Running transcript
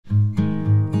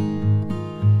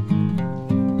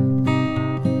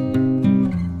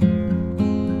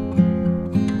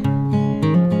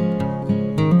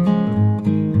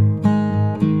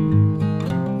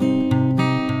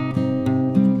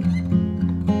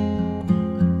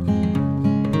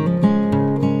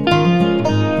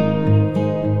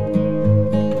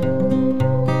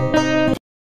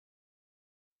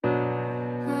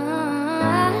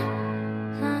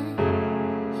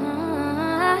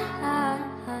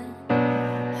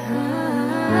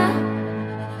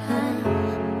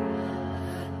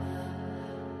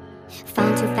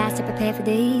for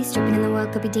this. Tripping in the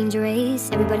world could be dangerous.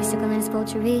 Everybody's circling as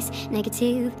vultures.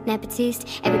 Negative,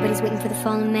 nepotist. Everybody's waiting for the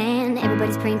fallen man.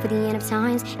 Everybody's praying for the end of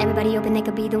times. Everybody hoping they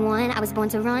could be the one. I was born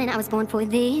to run, I was born for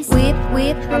this. Whip,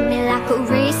 whip, run me like a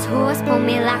racehorse. Pull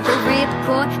me like a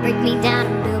ripcord. Break me down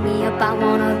and build me up. I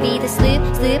wanna be the slip,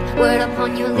 slip. Word up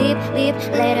on your lip, lip.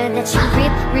 Letter that you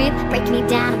rip, rip. Break me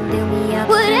down and build me up.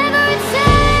 Whatever it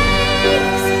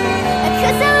takes,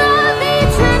 'cause I love the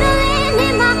adrenaline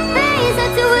in my veins. I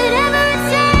do whatever it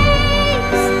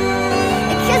takes,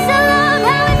 'cause I love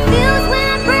how it feels when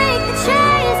I break the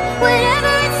chains.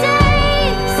 Whatever it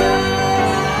takes,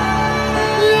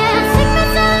 yeah, I'm sick to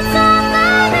the top.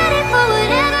 I'm ready for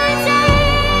whatever it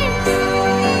takes,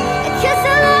 'cause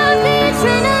I love the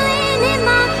adrenaline in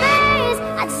my veins.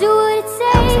 I do what it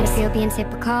takes. I was feel being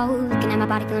typical, looking at my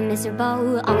body feeling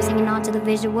miserable. Always hanging on to the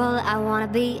visual, I wanna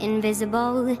be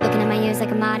invisible. Looking at my ears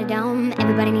like a martyrdom.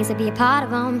 Everybody needs to be a part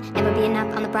of them. Never being up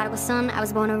on the prodigal son. I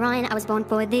was born to run, I was born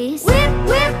for this. Whip,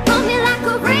 whip, pull me like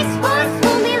a racehorse.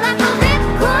 Pull me like a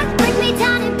ripcord. Break me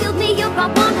down and build me up. I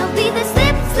wanna be the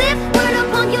slip, slip. Word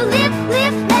up on your lip,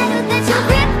 lip. Letter that you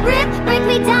rip, rip. Break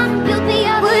me down and build me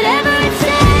up. Whatever it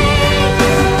takes,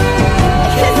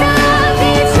 'cause I love the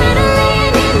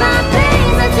adrenaline in my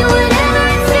veins. I do whatever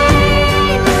it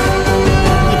takes,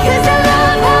 'cause I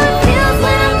love how it feels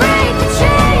when I break the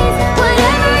chains.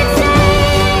 Whatever it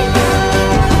takes,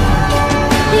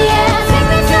 yeah, take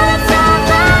me to the top.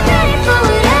 I'm ready for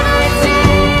whatever it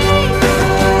takes,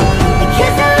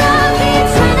 'cause I love the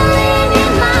adrenaline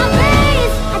in my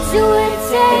veins. I do what it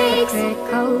takes.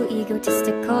 Critical,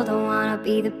 egotistical, don't wanna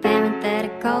be the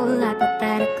parenthetical,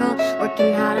 hypothetical.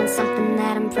 Working hard on something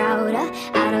that I'm proud of.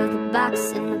 Out of the box,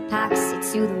 in the pox,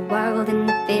 see to the world in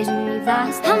the vision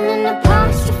revised. I'm an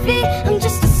apostrophe, I'm